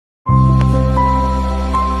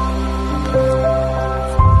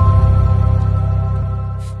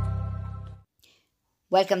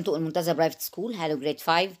Welcome to المنتزه برايفت سكول. هالو جريد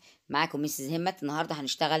 5، معاكم ميسز همت. النهارده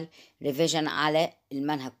هنشتغل ريفيجن على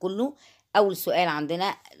المنهج كله. اول سؤال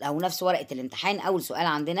عندنا او نفس ورقه الامتحان، اول سؤال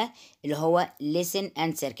عندنا اللي هو listen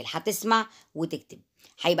and circle. هتسمع وتكتب.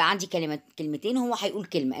 هيبقى عندي كلمتين، هو هيقول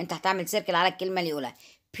كلمه، انت هتعمل سيركل على الكلمه اللي يقولها.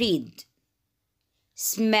 breed،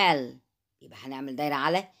 smell، يبقى هنعمل دايره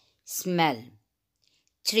على smell.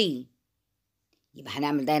 tree، يبقى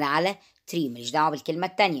هنعمل دايره على tree، ماليش دعوه بالكلمه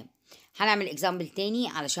التانيه. هنعمل اكزامبل تاني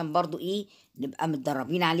علشان برضو نبقى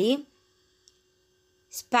متدربين عليه.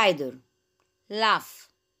 spider، laugh،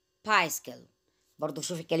 bicycle. برضو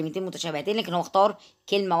شوف الكلمتين متشابهتين، لكن هو اختار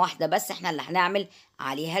كلمة واحدة بس احنا اللي هنعمل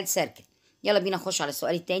عليها السيركل. يلا بينا نخش على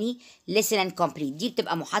السؤال التاني. listen and complete. دي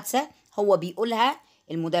بتبقى محادثة هو بيقولها،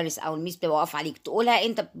 المدرس او الميس بتبقى واقفة عليك تقولها،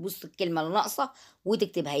 انت بتبص الكلمة اللي ناقصة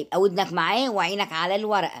وتكتبها، يبقى ودنك معاه وعينك على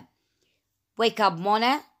الورقة. wake up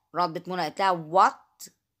منى، ردت منى قالت لها what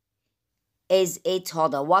is it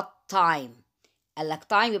هدى. what time، قال لك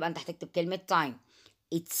time يبقى انت هتكتب كلمة time.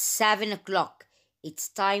 it's 7 o'clock. it's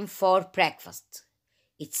time for breakfast.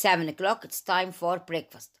 it's 7 o'clock. it's time for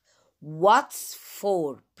breakfast. what's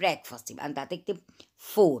for breakfast، يبقى انت هتكتب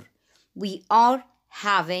for. we are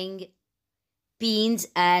having beans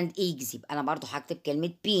and eggs، يبقى انا برضو هكتب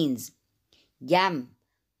كلمة beans. jam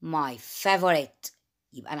my favorite،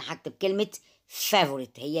 يبقى انا هكتب كلمة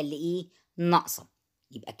favorite، هي اللي ناقصة.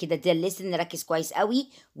 يبقى كده ده الليسن، نركز كويس قوي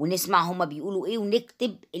ونسمع هما بيقولوا ايه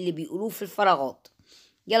ونكتب اللي بيقولوه في الفراغات.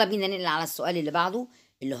 يلا بينا ننقل على السؤال اللي بعده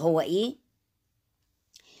اللي هو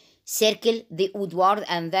circle the odd word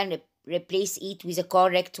and then replace it with a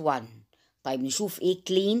correct one. طيب نشوف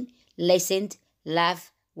clean، listened، laugh،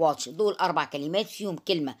 watch. دول 4 كلمات فيهم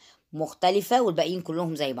كلمة مختلفة والباقيين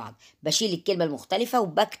كلهم زي بعض. بشيل الكلمة المختلفة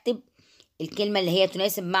وبكتب الكلمة اللي هي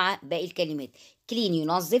تناسب مع باقي الكلمات. clean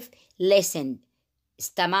ينظف، listened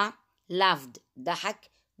استمع، laughed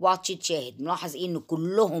ضحك، watched شاهد. نلاحظ ان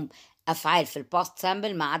كلهم افعال في الباست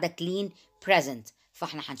سامبل ما عدا clean present،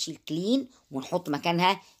 فاحنا هنشيل clean ونحط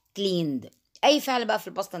مكانها cleaned. اي فعل بقى في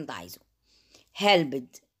الباست انت عايزه.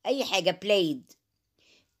 helped اي حاجه. played،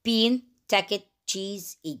 bean، تاكت،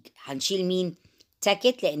 cheese، egg. هنشيل مين؟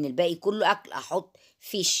 تاكت لان الباقي كله اكل، احط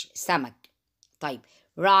fish سمك. طيب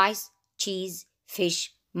rice، cheese، fish،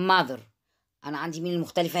 mother. انا عندي مين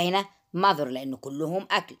المختلفه هنا؟ mother لان كلهم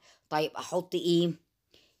اكل. طيب احط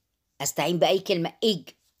استعين باي كلمه.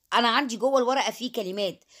 egg، انا عندي جوه الورقه فيه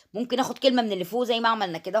كلمات، ممكن اخد كلمه من اللي فوق زي ما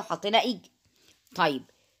عملنا كده وحطينا egg.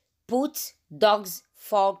 طيب boots، dogs،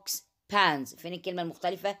 forks، pans. فين الكلمه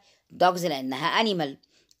المختلفه؟ dogs لانها animal،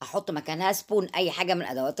 احط مكانها spoon، اي حاجه من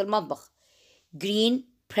ادوات المطبخ. green،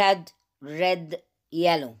 bread، red،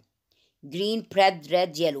 yellow. green، bread،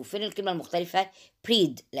 red، yellow. فين الكلمه المختلفه؟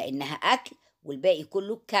 bread لانها اكل والباقي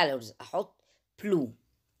كله colors، احط blue.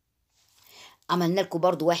 عملنا لكم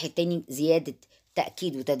برضو واحد تاني زيادة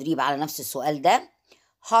تأكيد وتدريب على نفس السؤال ده.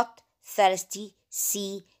 hot، thirsty،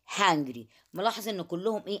 see، hungry. ملاحظ ان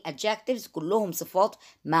كلهم adjectives، كلهم صفات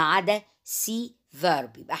ما عدا see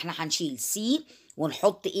verb، يبقى احنا هنشيل see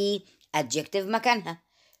ونحط adjective مكانها.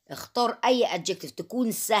 اختار اي adjective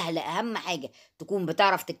تكون سهلة، اهم حاجة تكون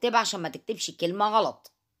بتعرف تكتبها عشان ما تكتبش كلمة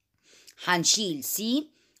غلط. هنشيل see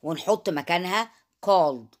ونحط مكانها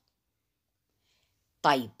cold.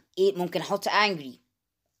 طيب ممكن احط angry،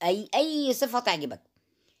 اي صفه تعجبك.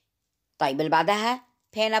 طيب اللي بعدها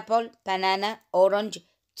pineapple، banana، orange،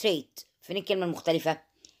 trait. فين الكلمه المختلفه؟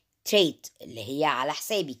 trait اللي هي على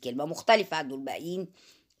حسابي كلمه مختلفه، دول باقيين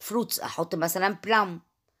fruits. احط مثلا plum،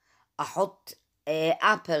 احط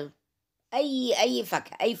apple، اي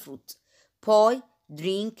فاكهه، اي fruit. boy،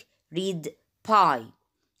 drink، read، pie.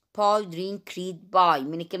 boy، drink، read، buy.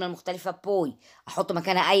 من الكلمه المختلفه boy، احط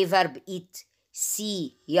مكانها اي verb. eat،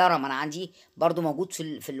 see يرى، ما انا عندي برضو موجود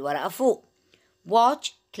في الورقه فوق. watch،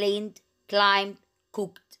 cleaned، climbed،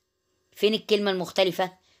 cooked. فين الكلمه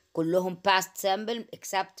المختلفه؟ كلهم past simple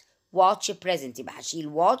except watch present، يبقى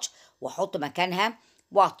هشيل watch واحط مكانها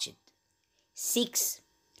watched. 6،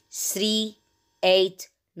 3، 8،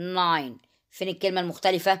 9. فين الكلمه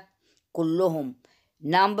المختلفه؟ كلهم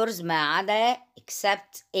numbers ما عدا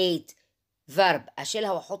except 8 verb،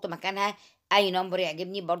 اشيلها واحط مكانها اي نمبر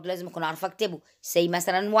يعجبني، برضو لازم اكون عارفه اكتبه. say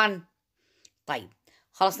مثلا 1. طيب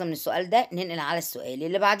خلصنا من السؤال ده، ننقل على السؤال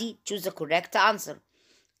اللي بعديه. choose the correct answer.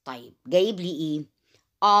 طيب جايب لي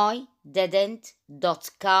I didn't dot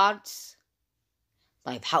cards.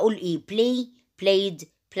 طيب هقول play، played،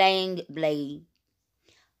 playing، play.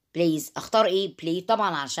 بليز اختار play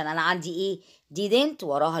طبعا عشان انا عندي didn't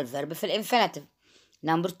وراها الفيرب في الانفينيتيف.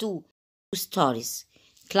 نمبر 2 stories،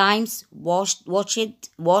 climbs،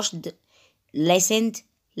 watched، listened،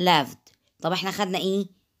 laughed. طب احنا خدنا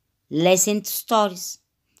listened stories.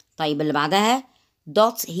 طيب اللي بعدها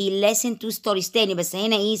does he listen to stories تاني، بس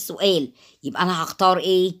هنا ايه سؤال، يبقى انا هختار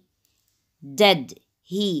ايه؟ did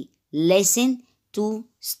he listen to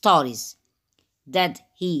stories. did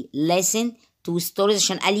he listen to stories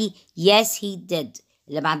عشان قال لي yes he did.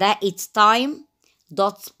 اللي بعدها it's time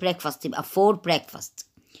dots breakfast يبقى for breakfast.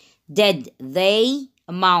 did they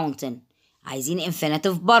mountain عايزين infinitive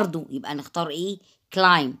برضو، يبقى نختار ايه؟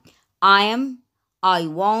 climb. I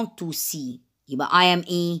want to see يبقى I am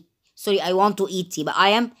ايه؟ I want to eat يبقى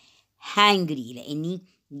I am hungry لاني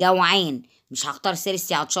جوعان. مش هختار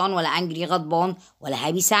سيرسي عطشان ولا angry غضبان ولا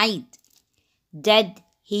هابي سعيد. did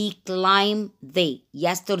he climb the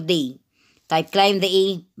yesterday. طيب climb the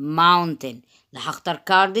ايه؟ mountain. لا هختار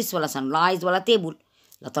cards ولا sunrise ولا table،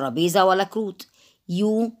 لا ترابيزة ولا كروت.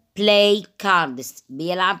 you play cards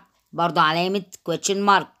بيلعب برضو علامة question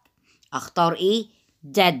mark. اختار ايه؟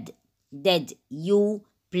 did you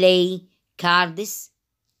play cards.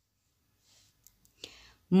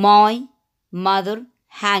 my mother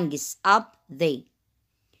hangs up the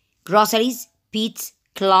groceries pets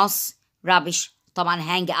cloths rubbish. طبعا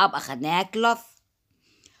hang up اخدناها cloth.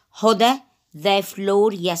 هدى the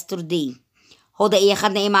floor yesterday. هدى ايه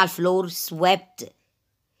اخدنا ايه مع الفلور؟ swept.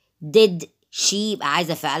 did she يبقى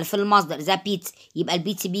عايزه فعل في المصدر. the pets يبقى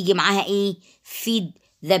البيتس بيجي معاها ايه؟ feed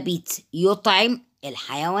the pets يطعم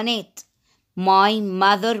الحيوانات. my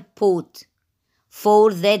mother bought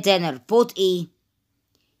for the dinner. bought ايه؟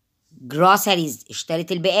 groceries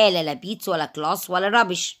اشترت البقالة، لا بيتس ولا كلاس ولا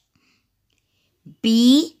رابش.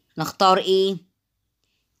 be نختار ايه؟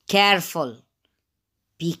 careful.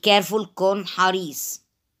 be careful كن حريص.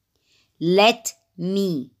 let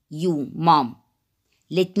me you mom.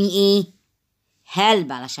 let me ايه؟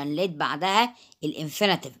 help علشان let بعدها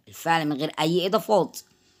الانفينيتيف الفعل من غير اي اضافات.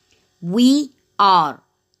 we are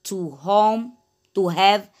to home to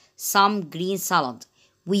have some green salad.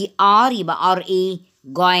 we are يبقى are ايه؟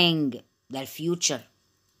 going ده الفيوتشر.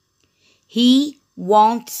 he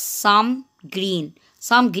wants some green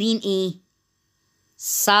ايه؟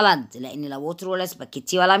 salad لان لا ووتر ولا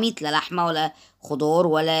سباكيتي ولا ميت، لا لحمه ولا خضار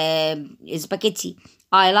ولا سباكيتي.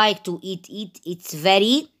 I like to eat it's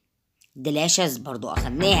very delicious برضو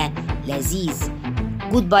اخدناها لذيذ.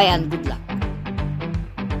 goodbye and good luck.